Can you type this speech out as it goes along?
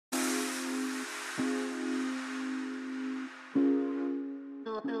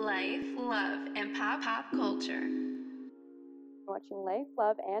Life, love, and pop culture. Watching Life,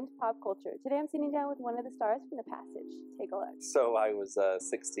 Love, and Pop Culture. Today I'm sitting down with one of the stars from The Passage. Take a look. So I was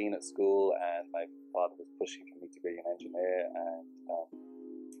 16 at school, and my father was pushing for me to be an engineer, and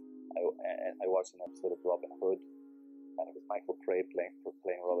I watched an episode of Robin Hood, and it was Michael Craig playing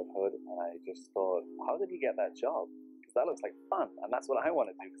Robin Hood, and I just thought, how did he get that job? Because that looks like fun, and that's what I want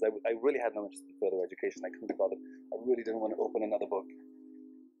to do, because I really had no interest in further education. I couldn't be bothered. I really didn't want to open another book.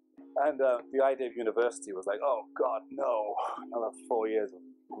 And the idea of university was like, oh God, no, another 4 years of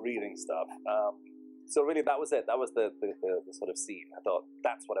reading stuff. So really that was it. That was the sort of seed. I thought,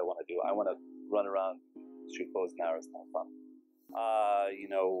 that's what I want to do. I want to run around, shoot bows and arrows, and have fun.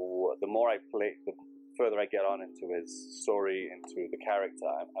 The more I play, the further I get on into his story, into the character,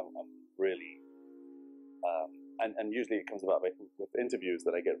 I'm really, and usually it comes about with interviews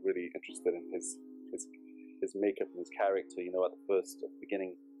that I get really interested in his makeup and his character. You know, at the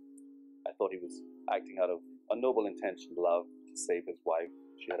beginning, I thought he was acting out of a noble intention, love, to save his wife.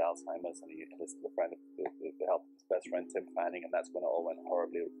 She had Alzheimer's, and he enlisted the help of his best friend, Tim Fanning, and that's when it all went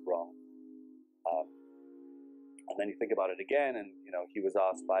horribly wrong. And then you think about it again, and he was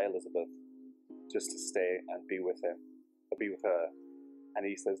asked by Elizabeth just to stay and be with her, and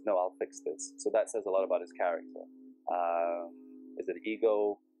he says, "No, I'll fix this." So that says a lot about his character. Is it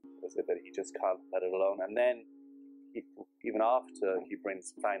ego? Is it that he just can't let it alone? And then, even after he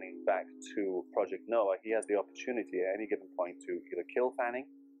brings Fanning back to Project Noah, he has the opportunity at any given point to either kill Fanning,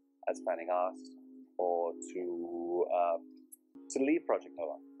 as Fanning asked, or to leave Project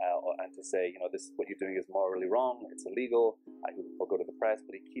Noah, and to say, this what you're doing is morally wrong, it's illegal, I'll go to the press.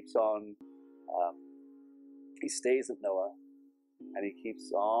 But he keeps on, he stays at Noah, and he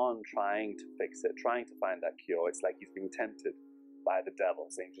keeps on trying to fix it, trying to find that cure. It's like he's being tempted by the devil,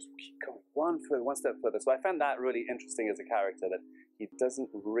 saying, just keep going one step further. So I found that really interesting as a character, that he doesn't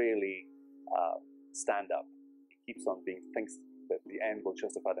really stand up. He keeps on thinks that the end will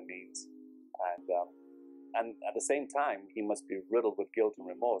justify the means, and at the same time, he must be riddled with guilt and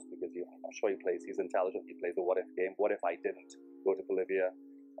remorse, because I'm sure he's intelligent. He plays the what if game. What if I didn't go to Bolivia?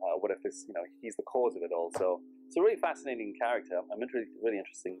 What if this? He's the cause of it all. So it's a really fascinating character. I'm really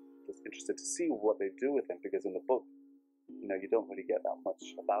interested to see what they do with him, because in the book, you don't really get that much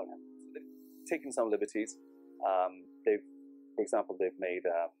about him. So they've taken some liberties. For example, they've made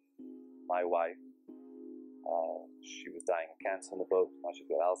my wife, she was dying of cancer in the book, now she's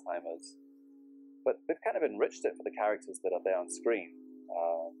got Alzheimer's. But they've kind of enriched it for the characters that are there on screen.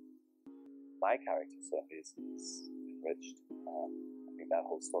 My character certainly is enriched. I think that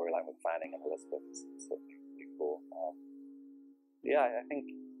whole storyline with Fanning and Elizabeth is certainly pretty cool. I think,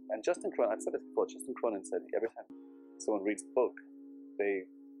 and Justin Cronin, I've said this before, Justin Cronin said every time someone reads the book, they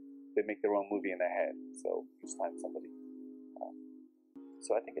make their own movie in their head. So each time somebody,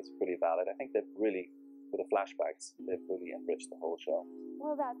 so I think it's pretty valid. I think they've really, with the flashbacks, they've really enriched the whole show.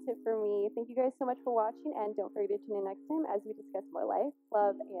 Well, that's it for me. Thank you guys so much for watching, and don't forget to tune in next time as we discuss more life,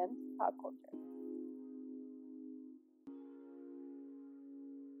 love, and pop culture.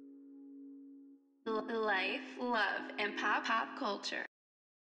 Life, love, and pop culture.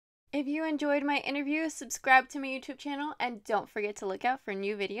 If you enjoyed my interview, subscribe to my YouTube channel, and don't forget to look out for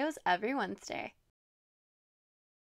new videos every Wednesday.